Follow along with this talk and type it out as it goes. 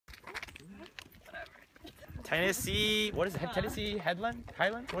Tennessee, what is it? Tennessee Headland?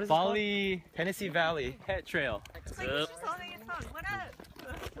 Highland? What is it Valley. called? Tennessee Valley Pet Trail. What up?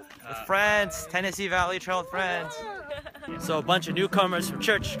 with friends. Tennessee Valley Trail with friends. So a bunch of newcomers from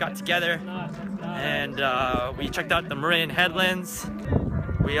church got together and we checked out the Marin Headlands.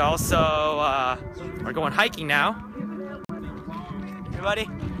 We also are going hiking now. Everybody?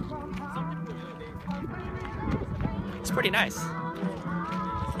 It's pretty nice.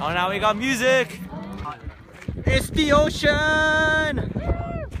 Oh, now we got music. It's the ocean!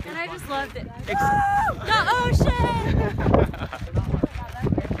 And I just loved it. The ocean!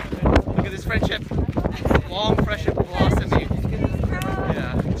 Look at this friendship. Long friendship blossoming.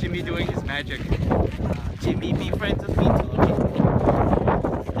 Yeah, Jimmy doing his magic. Jimmy, be friends with me too.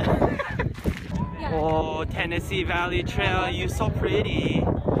 Oh, Tennessee Valley Trail, you're so pretty.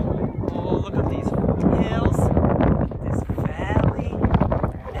 Oh, look at these hills. This valley.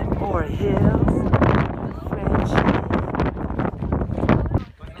 And more hills.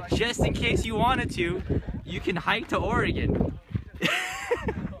 Just in case you wanted to, you can hike to Oregon.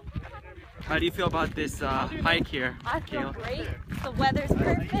 How do you feel about this hike here? I feel great. The weather's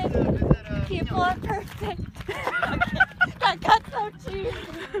perfect. People are perfect. That got so cheap.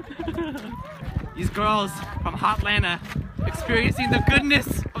 These girls from Hotlanta experiencing the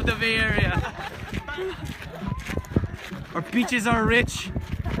goodness of the Bay Area. Our beaches are rich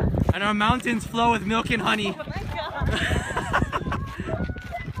and our mountains flow with milk and honey. Oh my God.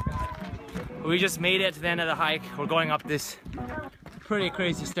 We just made it to the end of the hike. We're going up this pretty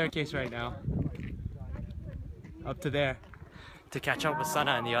crazy staircase right now. Up to there to catch up with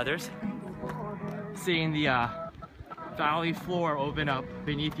Sana and the others. Seeing the valley floor open up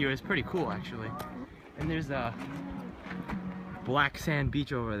beneath you is pretty cool actually. And there's a black sand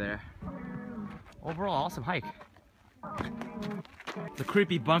beach over there. Overall, awesome hike. The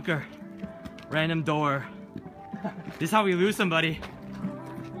creepy bunker, random door. This is how we lose somebody.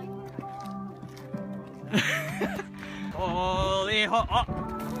 Holy ho! Oh.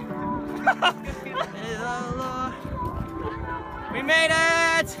 We made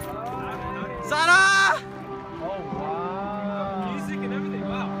it! Sana! Oh wow! Music and everything.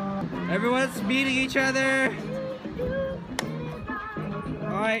 Wow! Everyone's meeting each other.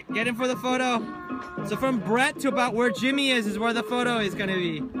 All right, get in for the photo. So from Brett to about where Jimmy is where the photo is gonna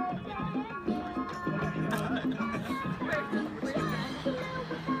be.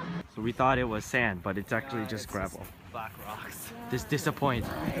 So we thought it was sand, but it's actually just gravel. Black rocks. Disappoint.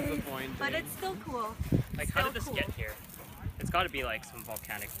 But it's still cool. Like, how did this get here? It's got to be like some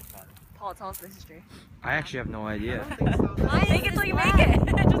volcanic spot. Paul, tell us the history. I actually have no idea. Make it till you make it.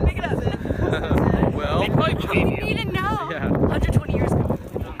 Just make it up. Well, They probably believe You you. need to know. yeah. 120 years ago.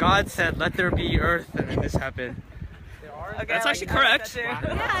 God said, "Let there be earth," and then this happened. That's actually correct. Yeah,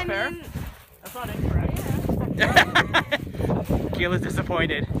 I mean, That's not incorrect. Kayla's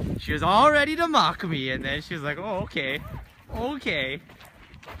disappointed. She was all ready to mock me, and then she was like, "Oh, okay, okay."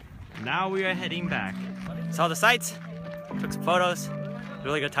 Now we are heading back. Saw the sights, took some photos,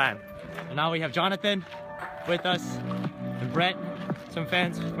 really good time. And now we have Jonathan with us, and Brett, some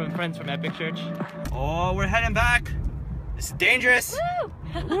friends from Epic Church. Oh, we're heading back. This is dangerous.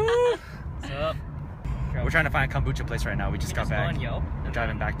 woo! What's up? We're trying to find a kombucha place right now. We just got Go back. on Yelp. We're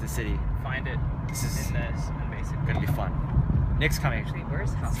driving back to the city. Find it. This is in this and basically. gonna be fun. Nick's coming. Actually,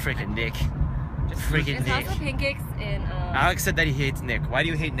 where's House? Freaking Nick. Just Freaking It's Nick. House of Pancakes in, Alex said that he hates Nick. Why do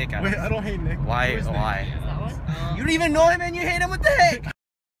you hate Nick, Alex? Wait, I don't hate Nick. Why? Where's Nick? Why? Is that one? You don't even know him and you hate him? What the heck?